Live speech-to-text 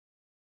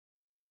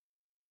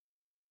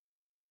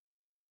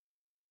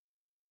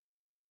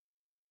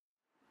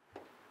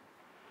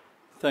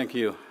Thank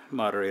you,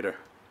 moderator.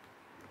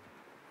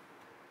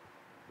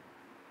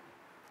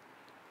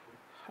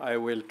 I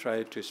will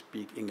try to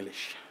speak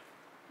English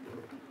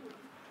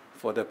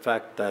for the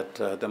fact that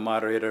the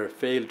moderator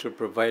failed to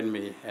provide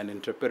me an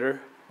interpreter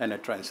and a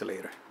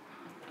translator.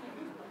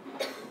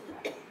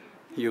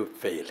 You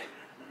fail.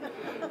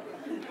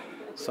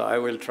 So I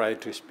will try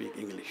to speak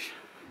English.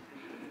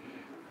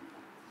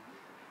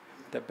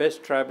 The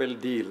best travel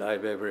deal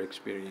I've ever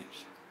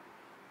experienced.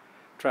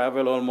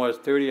 Travel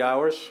almost 30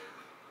 hours,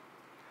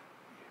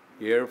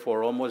 here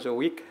for almost a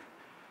week,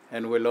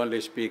 and will only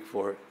speak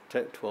for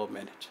 12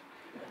 minutes.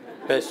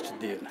 Best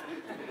deal.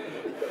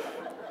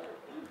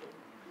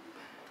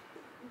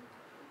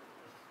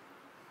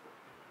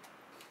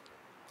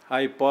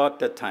 I bought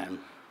the time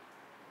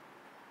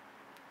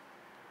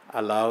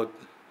allowed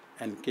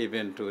and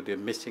given to the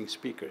missing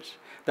speakers.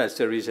 That's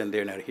the reason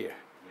they're not here.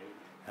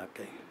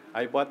 Okay.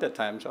 I bought the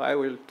time, so I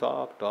will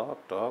talk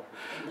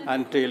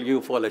until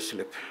you fall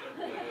asleep.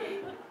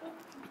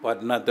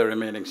 But not the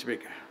remaining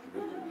speaker.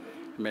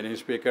 Remaining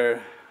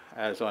speaker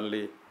has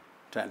only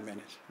 10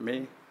 minutes.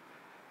 Me,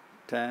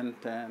 10,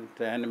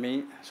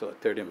 me, so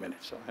 30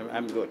 minutes. So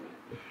I'm good.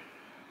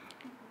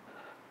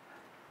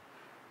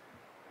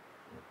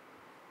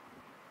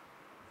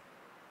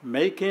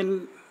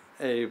 Making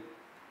a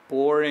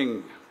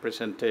boring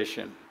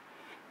presentation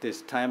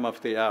this time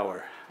of the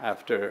hour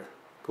after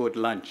good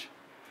lunch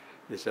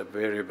is a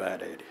very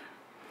bad idea.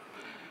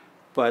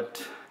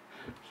 But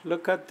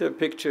look at the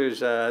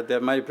pictures,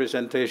 my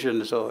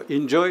presentation, so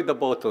enjoy the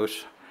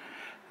photos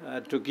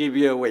to keep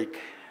you awake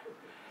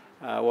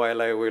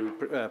while I will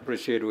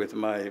proceed with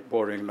my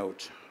boring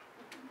notes.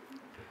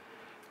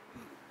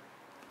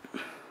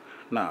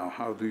 Now,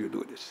 how do you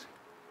do this?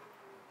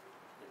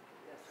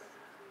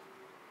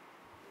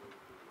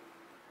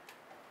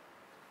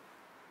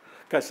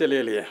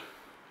 Kaselelia,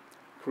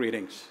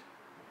 greetings.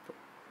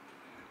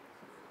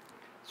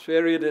 It's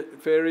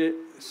very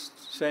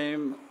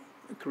same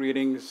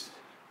greetings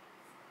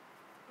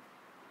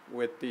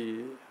with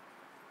the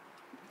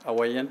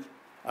Hawaiian,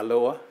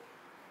 aloha,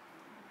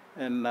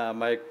 and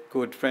my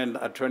good friend,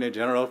 Attorney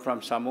General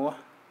from Samoa,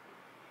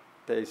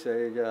 they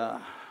say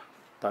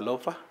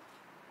talofa.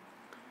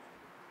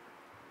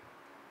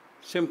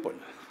 Simple.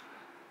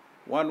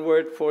 One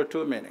word for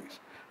two meanings.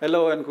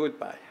 Hello and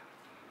goodbye.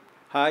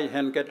 Hi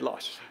and get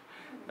lost.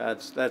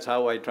 That's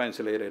how I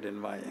translate it in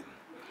my.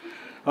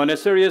 On a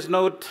serious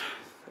note,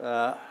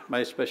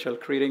 my special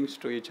greetings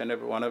to each and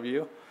every one of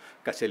you,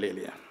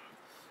 Kaselelia.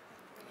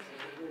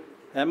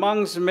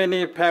 Amongst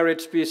many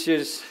parrot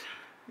species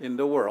in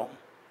the world,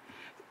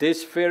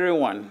 this very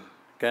one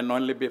can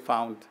only be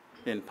found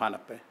in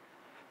Pohnpei,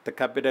 the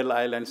capital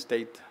island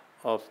state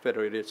of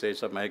Federated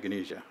States of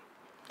Micronesia.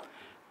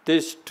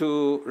 This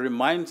too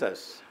reminds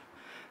us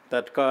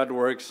that God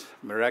works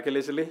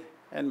miraculously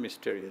and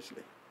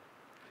mysteriously.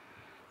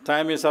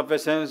 Time is of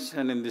essence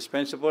and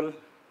indispensable.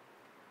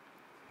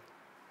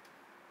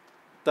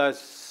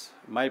 Thus,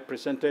 my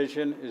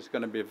presentation is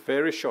going to be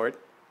very short,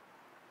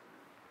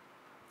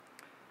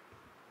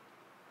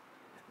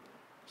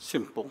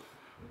 simple.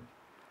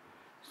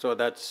 So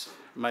that's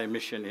my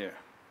mission here.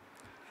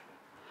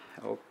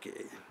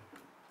 Okay.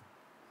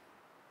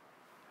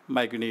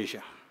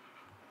 Micronesia.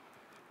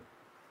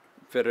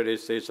 Federated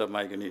States of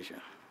Micronesia.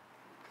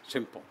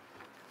 Simple.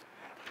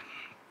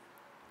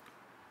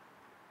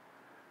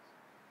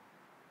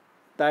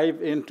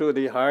 Dive into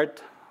the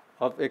heart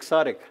of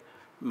exotic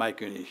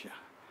Micronesia.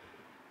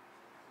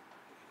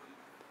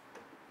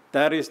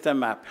 That is the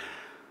map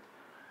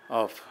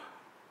of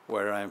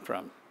where I'm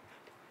from,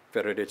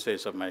 Federated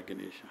States of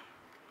Micronesia.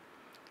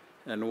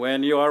 And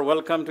when you are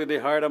welcome to the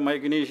heart of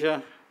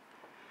Micronesia,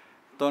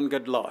 don't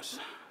get lost.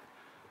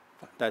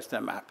 That's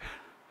the map.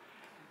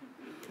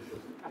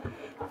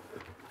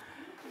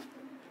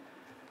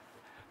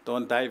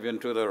 Don't dive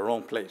into the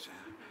wrong place.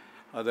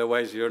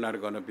 Otherwise, you're not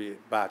going to be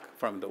back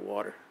from the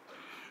water.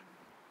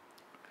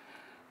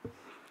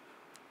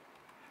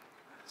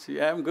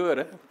 See, I'm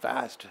good,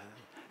 fast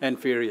and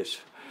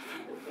furious.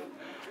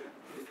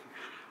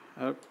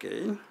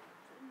 Okay.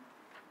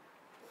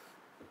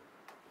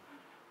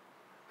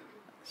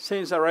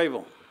 Since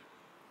arrival,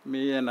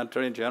 me and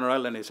Attorney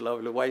General and his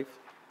lovely wife,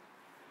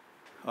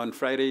 on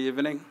Friday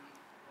evening,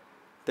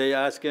 they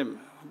asked him,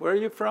 where are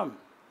you from?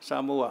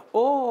 Samoa.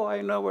 Oh,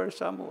 I know where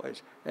Samoa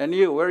is. And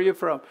you, where are you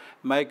from?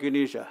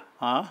 Micronesia.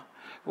 Huh?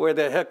 Where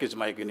the heck is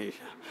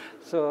Micronesia?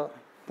 So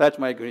that's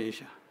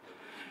Micronesia.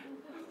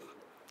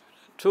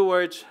 Two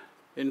words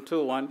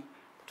into one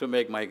to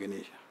make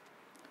Micronesia.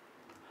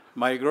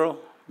 Micro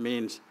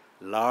means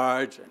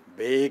large and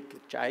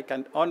big,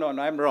 giant. Oh, no,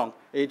 I'm wrong.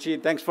 AG,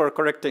 thanks for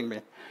correcting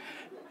me.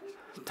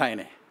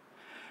 Tiny.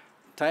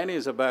 Tiny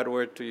is a bad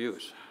word to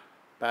use.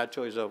 Bad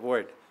choice of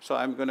word. So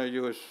I'm going to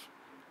use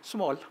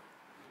small.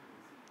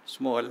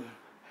 Small.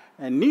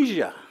 And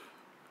Nesia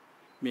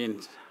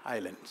means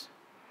islands.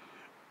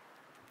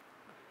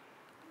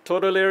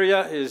 Total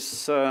area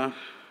is,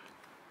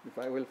 if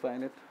I will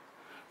find it,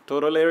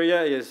 total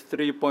area is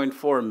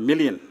 3.4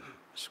 million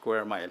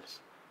square miles.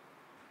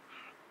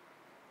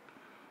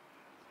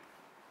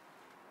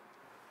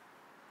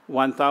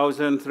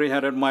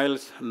 1,300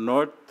 miles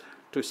north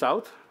to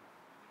south,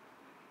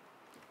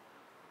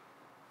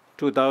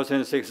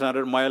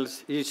 2,600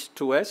 miles east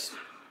to west,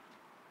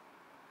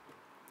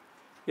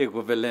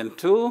 equivalent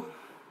to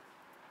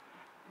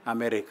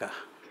America.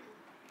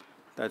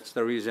 That's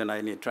the reason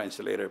I need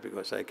translator,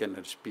 because I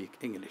cannot speak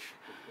English.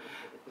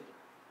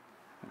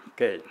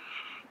 Okay.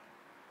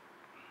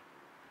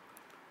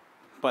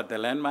 But the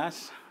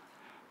landmass,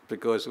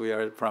 because we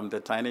are from the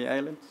tiny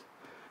islands,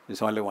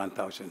 is only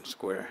 1,000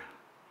 square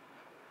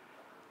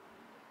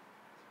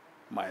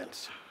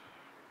miles.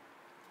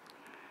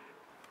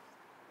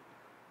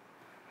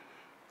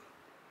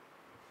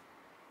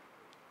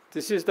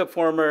 This is the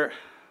former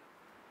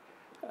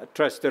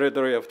trust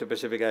territory of the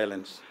Pacific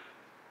Islands.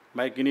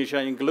 Micronesia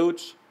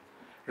includes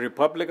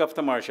Republic of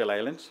the Marshall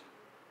Islands.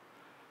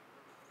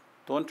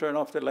 Don't turn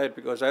off the light,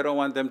 because I don't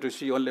want them to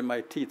see only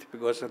my teeth,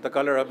 because the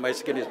color of my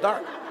skin is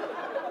dark.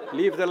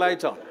 Leave the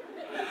lights on.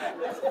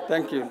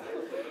 Thank you.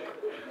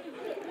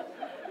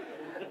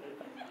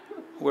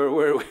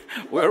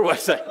 Where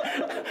was I?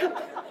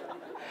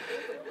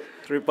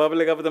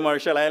 Republic of the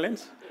Marshall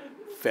Islands,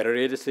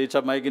 Federated States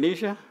of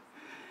Micronesia,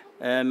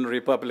 and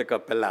Republic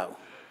of Palau.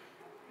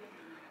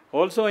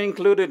 Also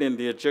included in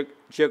the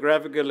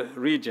geographical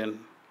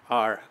region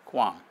are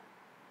Guam,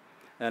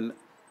 an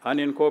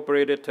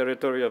unincorporated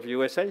territory of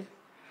USA,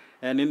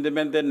 and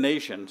independent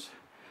nations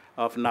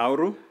of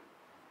Nauru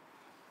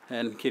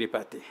and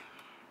Kiribati.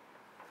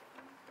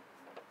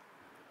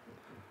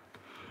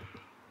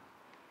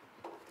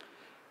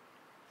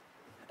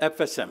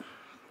 FSM,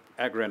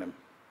 acronym.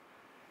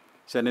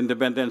 It's an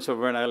independent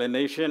sovereign island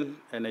nation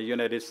and a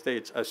United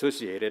States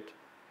associated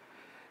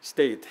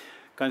state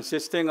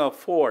consisting of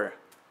 4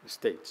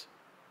 states.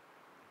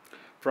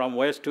 From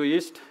west to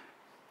east,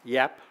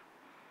 Yap,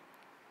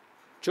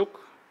 Chuuk,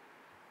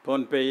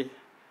 Pohnpei,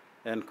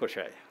 and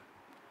Koshai.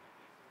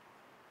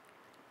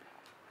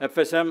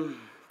 FSM,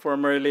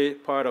 formerly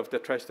part of the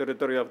Trust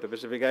Territory of the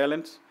Pacific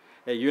Islands,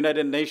 a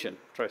United Nations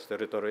Trust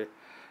Territory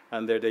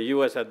under the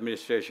US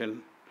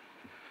administration,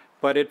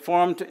 but it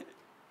formed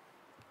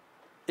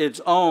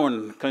its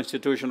own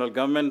constitutional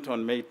government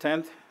on May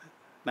 10th,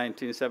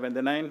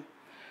 1979,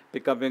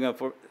 becoming a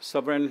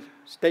sovereign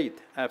state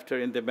after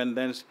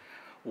independence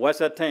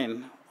was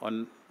attained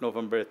on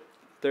November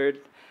 3rd,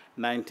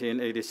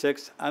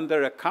 1986,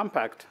 under a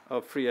compact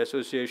of free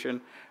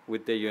association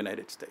with the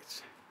United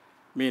States,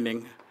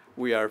 meaning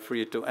we are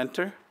free to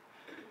enter,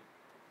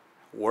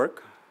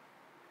 work,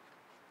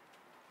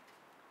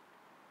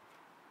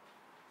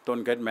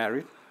 don't get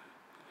married,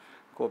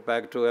 go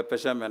back to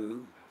FSM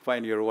and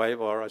find your wife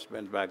or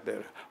husband back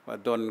there,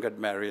 but don't get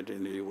married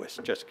in the US,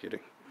 just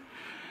kidding.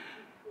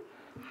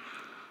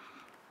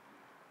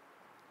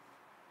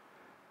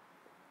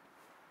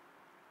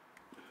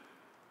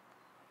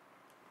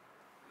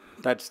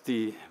 That's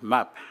the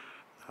map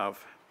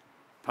of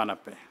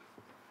Pohnpei.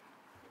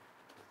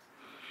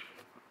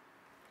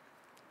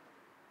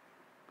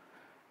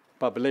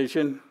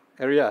 Population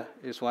area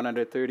is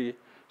 130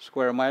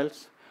 square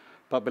miles.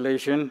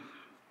 Population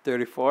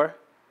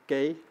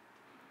 34K.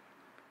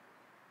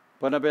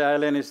 Pohnpei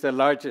Island is the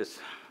largest.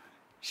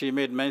 She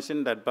made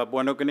mention that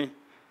Papua New Guinea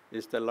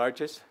is the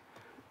largest,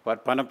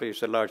 but Pohnpei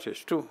is the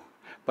largest too,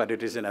 but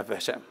it is in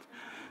FSM.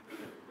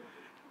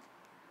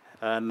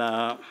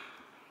 And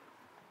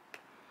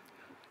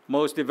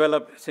most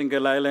developed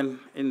single island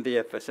in the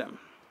FSM.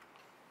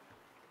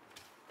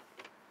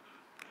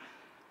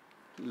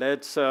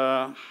 Let's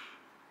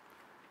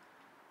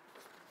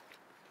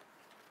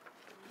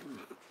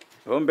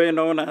Pohnpei,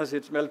 known as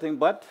its melting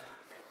pot.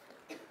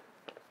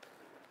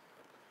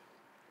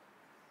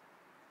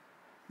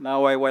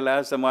 Now I will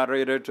ask the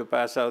moderator to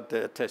pass out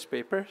the test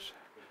papers,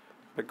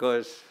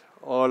 because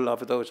all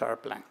of those are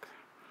blank.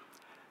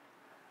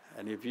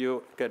 And if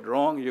you get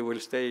wrong, you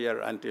will stay here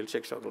until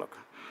 6 o'clock.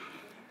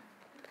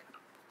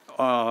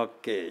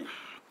 Okay.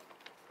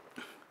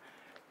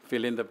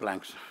 Fill in the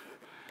blanks.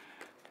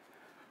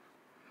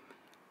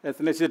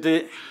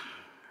 Ethnicity,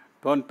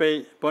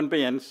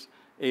 Pohnpeians,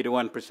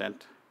 81%.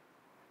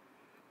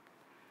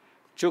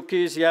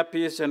 Chukis,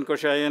 Yapis, and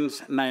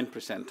Koshaians,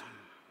 9%.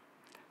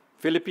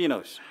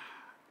 Filipinos,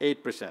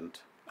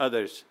 8%.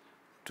 Others,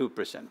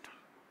 2%.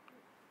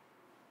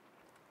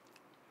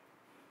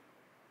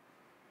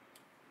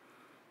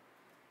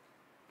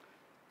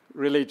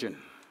 Religion.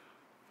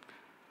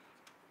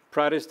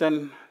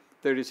 Protestant,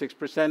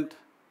 36%.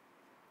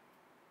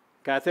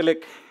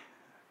 Catholic,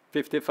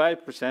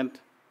 55%.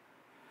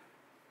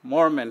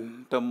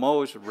 Mormon, the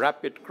most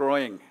rapid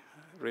growing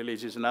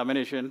religious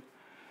denomination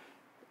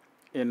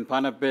in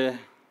Pohnpei,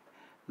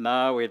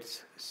 now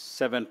it's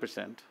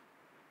 7%.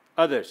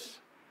 Others,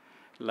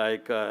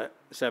 like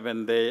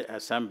Seventh-day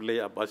Assembly,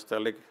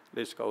 Apostolic,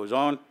 list goes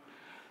on,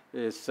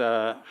 is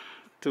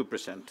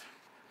 2%.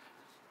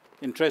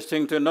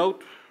 Interesting to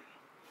note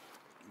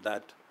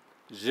that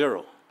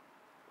 0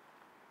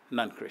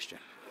 non-Christian.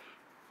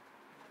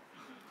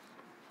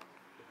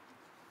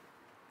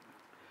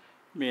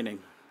 Meaning,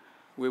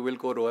 we will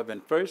go to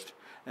heaven first,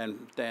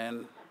 and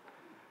then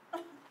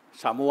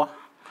Samoa.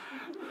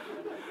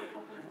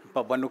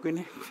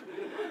 Pabanukini.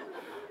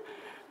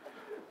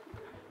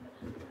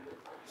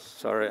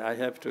 Sorry, I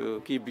have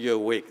to keep you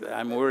awake.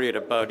 I'm worried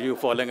about you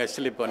falling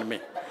asleep on me.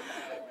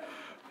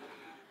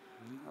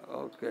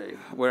 Okay,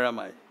 where am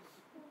I?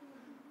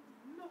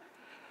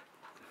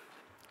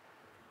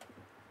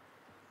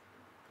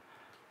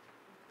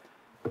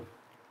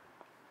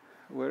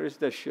 Where is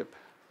the ship?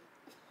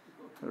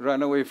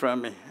 Run away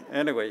from me.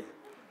 Anyway.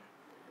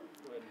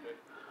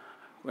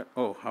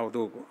 Oh, how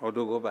do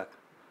go back?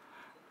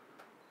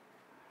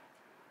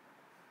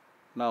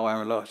 Now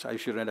I'm lost. I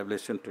shouldn't have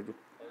listened to you.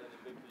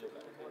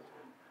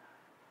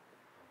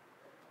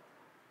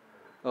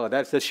 Oh,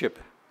 that's the ship.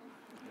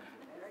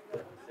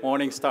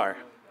 Morning Star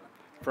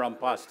from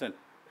Boston.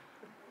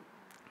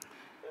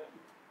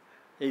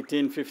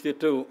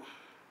 1852,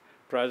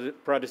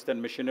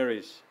 Protestant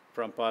missionaries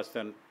from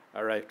Boston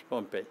arrived at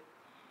Pohnpei.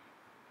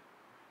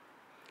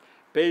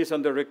 Based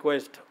on the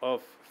request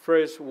of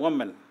first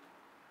woman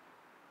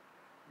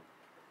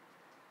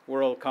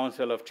World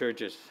Council of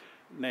Churches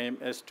named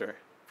Esther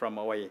from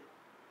Hawaii.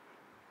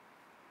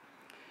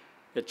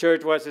 The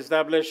church was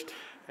established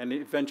and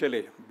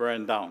eventually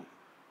burned down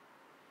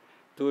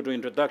due to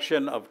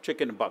introduction of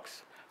chicken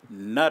pox,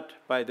 not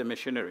by the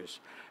missionaries,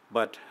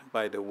 but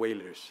by the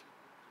whalers.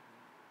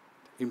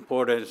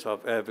 Importance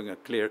of having a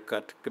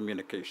clear-cut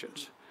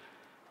communications.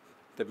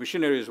 The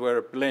missionaries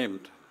were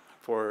blamed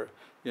for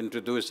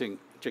introducing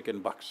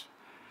chicken pox.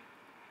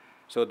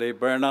 So they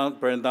burned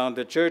down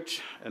the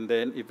church and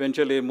then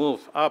eventually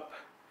moved up.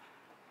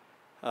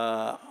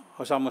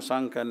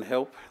 Osamo-san can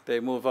help. They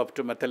move up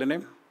to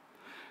Matilinim,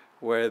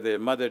 where the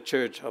mother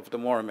church of the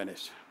Mormon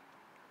is.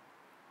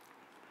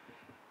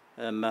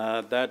 And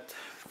that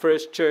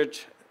first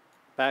church,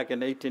 back in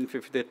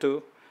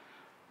 1852,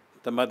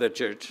 the mother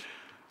church,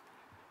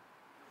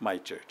 my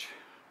church.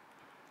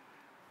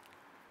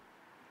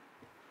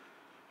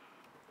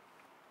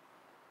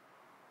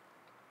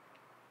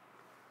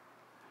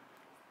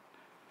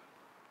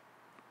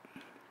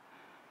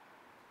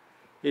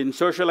 In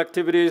social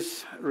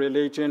activities,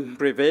 religion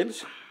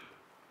prevails.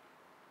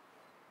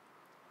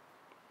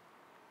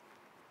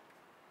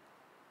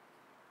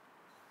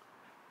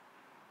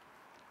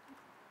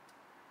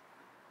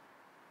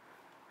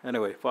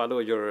 Anyway, follow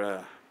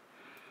your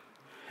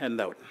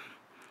handout.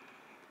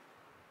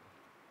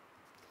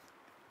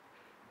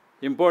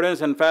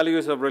 Importance and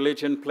values of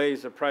religion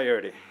plays a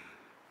priority.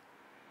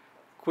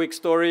 Quick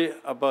story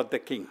about the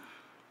king.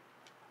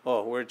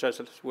 Oh,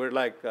 we're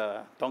like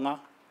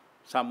Tonga,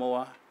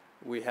 Samoa.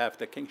 We have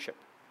the kingship.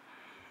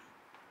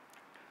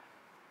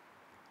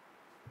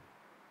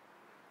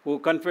 Who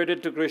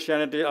converted to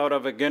Christianity out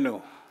of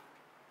Agenu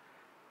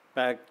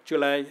back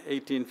July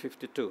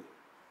 1852.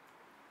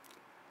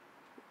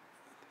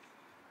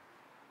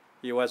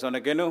 He was on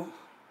Agenu,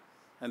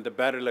 and the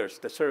battlers,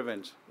 the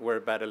servants, were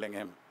battling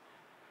him.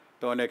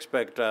 Don't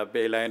expect a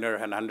Bayliner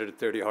and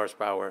 130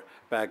 horsepower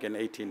back in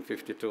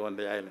 1852 on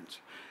the islands.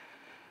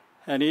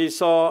 And he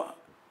saw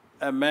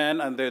a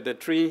man under the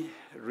tree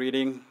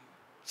reading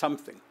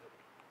something.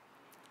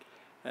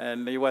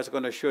 And he was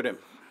going to shoot him.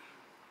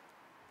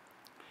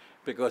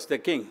 Because the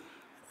king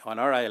on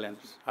our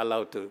islands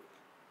allowed to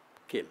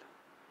kill.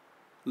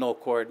 No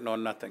court, no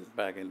nothing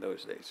back in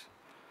those days.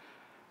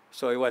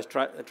 So he was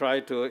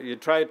tried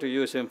to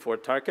use him for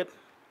target,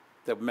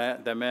 the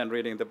man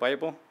reading the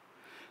Bible.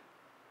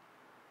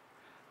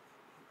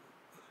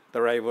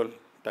 The rival,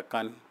 the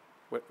gun,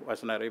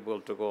 was not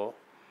able to go,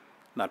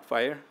 not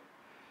fire.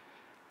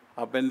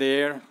 Up in the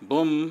air,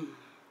 boom,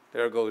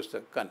 there goes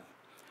the gun.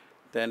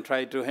 Then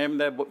try to aim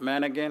the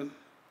man again,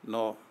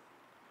 no,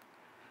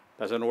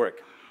 doesn't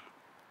work.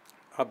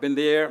 Up in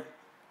the air,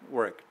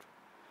 worked.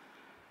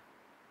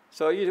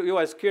 So he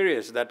was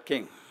curious, that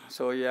king.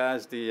 So he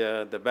asked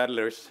the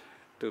battlers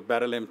to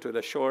battle him to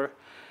the shore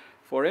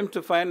for him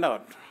to find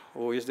out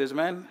who is this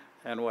man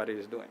and what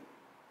he's doing.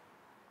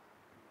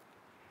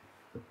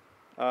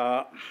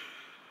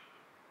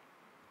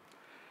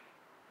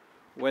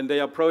 When they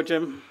approached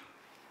him,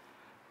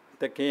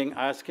 the king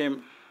asked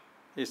him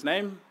his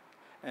name,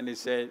 and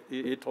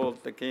he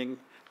told the king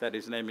that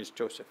his name is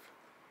Joseph.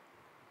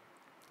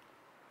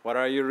 What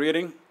are you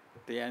reading?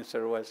 The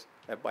answer was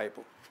a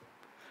Bible.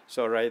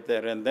 So right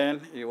there and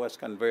then, he was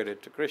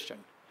converted to Christian.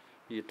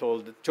 He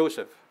told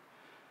Joseph,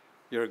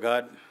 your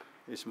God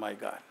is my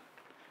God.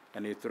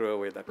 And he threw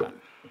away the gun.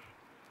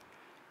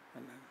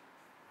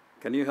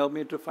 Can you help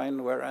me to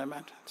find where I'm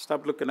at?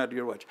 Stop looking at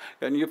your watch.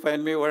 Can you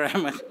find me where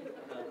I'm at? You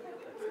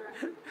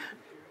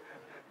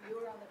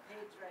were on the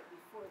page right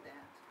before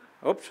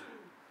that. Oops. So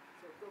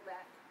go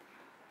back.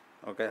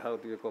 Okay, how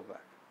do you go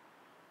back?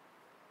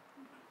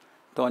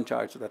 Don't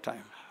charge the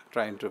time.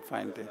 Trying to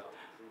find it.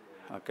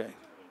 Okay.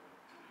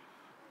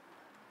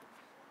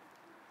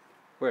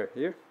 Where?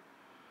 Here?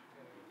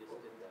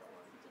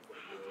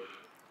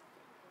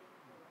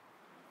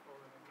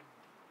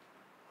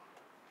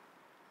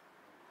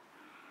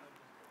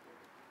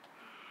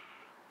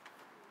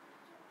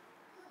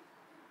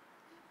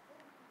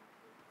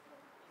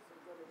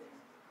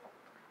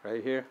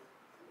 Right here?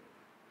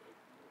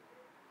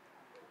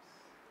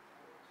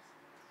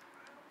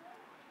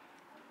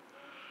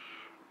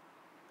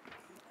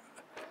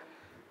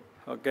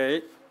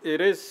 Okay,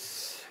 it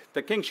is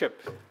the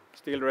kingship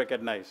still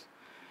recognized.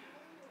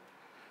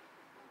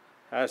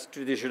 As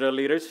traditional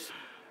leaders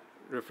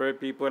refer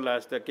people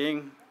as the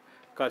king,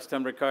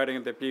 custom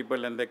regarding the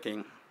people and the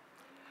king.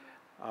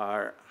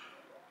 Our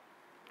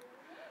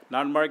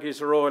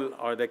non-monarchist role,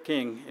 or the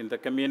king in the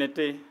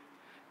community,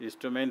 is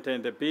to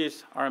maintain the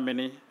peace,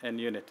 harmony,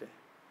 and unity.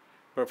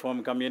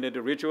 Perform community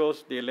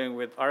rituals dealing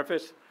with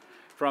harvest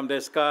from the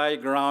sky,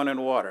 ground,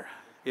 and water.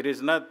 It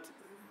is not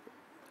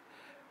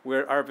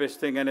we're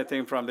harvesting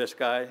anything from the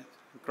sky,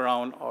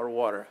 ground, or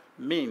water.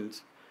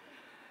 Means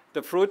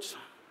the fruits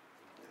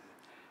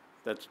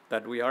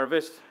that we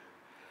harvest,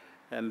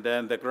 and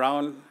then the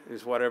ground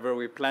is whatever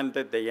we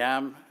planted, the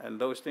yam and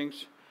those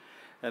things,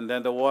 and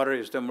then the water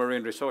is the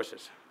marine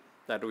resources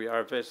that we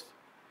harvest.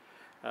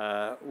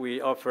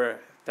 We offer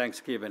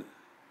thanksgiving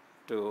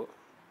to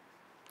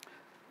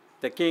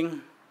the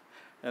king,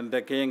 and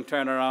the king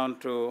turn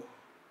around to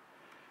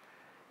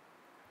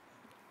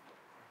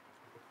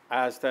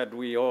ask that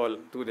we all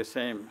do the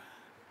same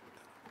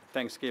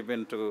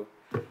thanksgiving to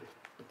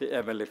the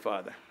Heavenly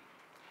Father.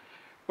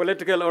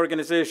 Political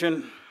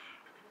organization.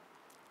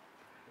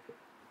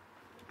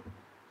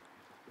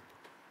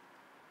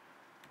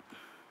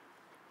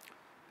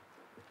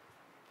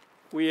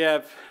 We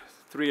have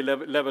three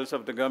levels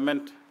of the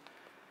government.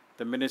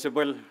 The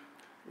municipal,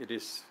 it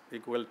is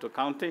equal to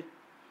county.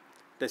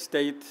 The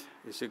state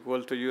is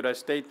equal to Utah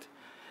State.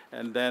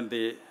 And then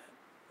the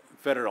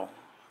federal,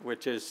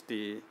 which is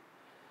the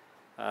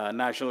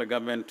national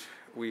government,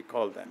 we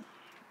call them.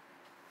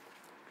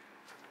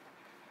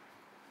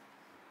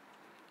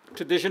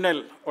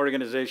 Traditional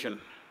organization.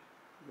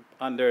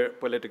 Under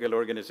political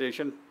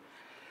organization,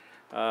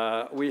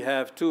 we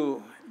have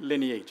two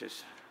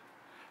lineages.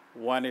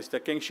 One is the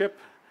kingship,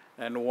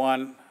 and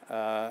one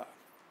the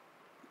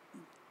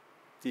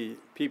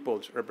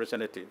people's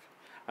representative,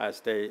 as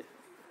they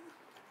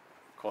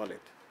call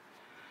it.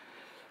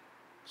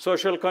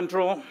 Social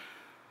control,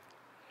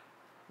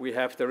 we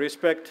have the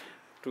respect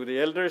to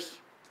the elders,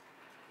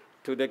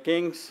 to the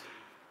kings,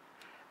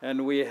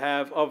 and we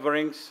have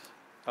offerings,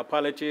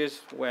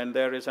 apologies when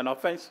there is an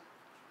offense,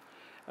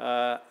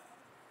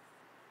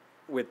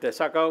 with the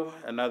sakau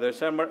and other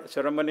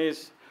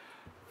ceremonies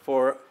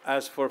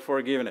ask for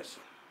forgiveness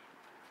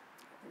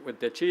with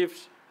the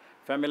chiefs,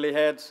 family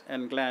heads,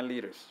 and clan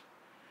leaders.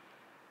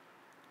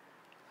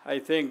 I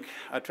think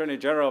Attorney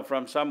General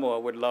from Samoa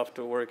would love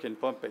to work in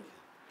Pohnpei,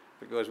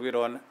 because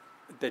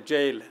the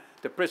jail,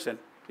 the prison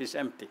is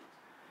empty,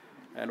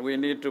 and we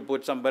need to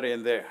put somebody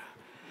in there.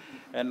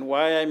 And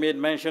why I made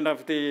mention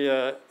of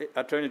the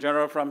Attorney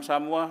General from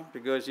Samoa,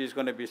 because he's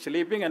going to be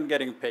sleeping and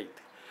getting paid,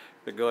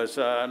 because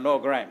no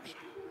crimes.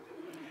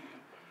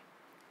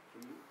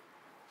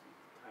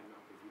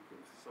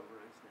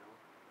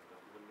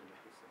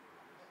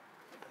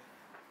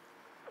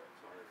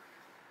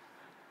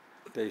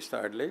 They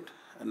start late,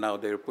 and now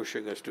they're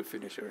pushing us to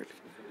finish early.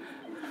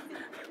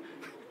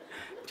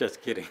 Just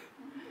kidding.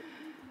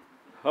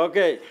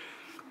 Okay.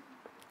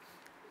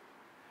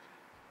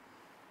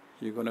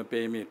 You're going to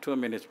pay me 2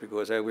 minutes,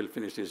 because I will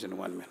finish this in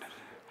 1 minute.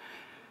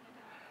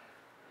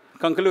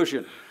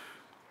 Conclusion.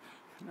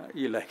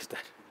 He likes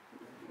that.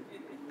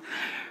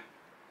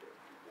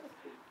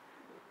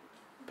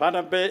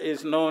 Pohnpei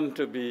is known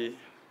to be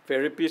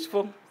very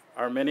peaceful,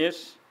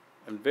 harmonious,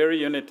 and very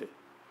unity,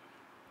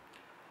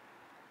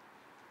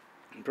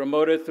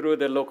 promoted through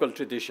the local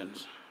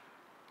traditions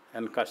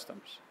and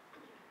customs,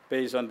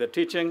 based on the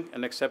teaching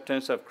and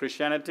acceptance of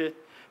Christianity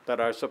that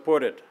are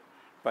supported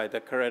by the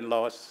current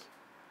laws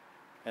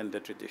and the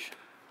tradition.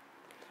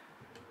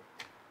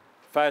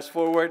 Fast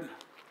forward,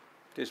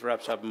 this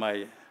wraps up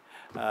my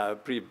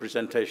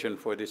pre-presentation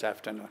for this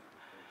afternoon.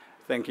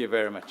 Thank you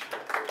very much.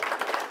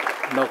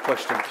 No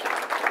questions.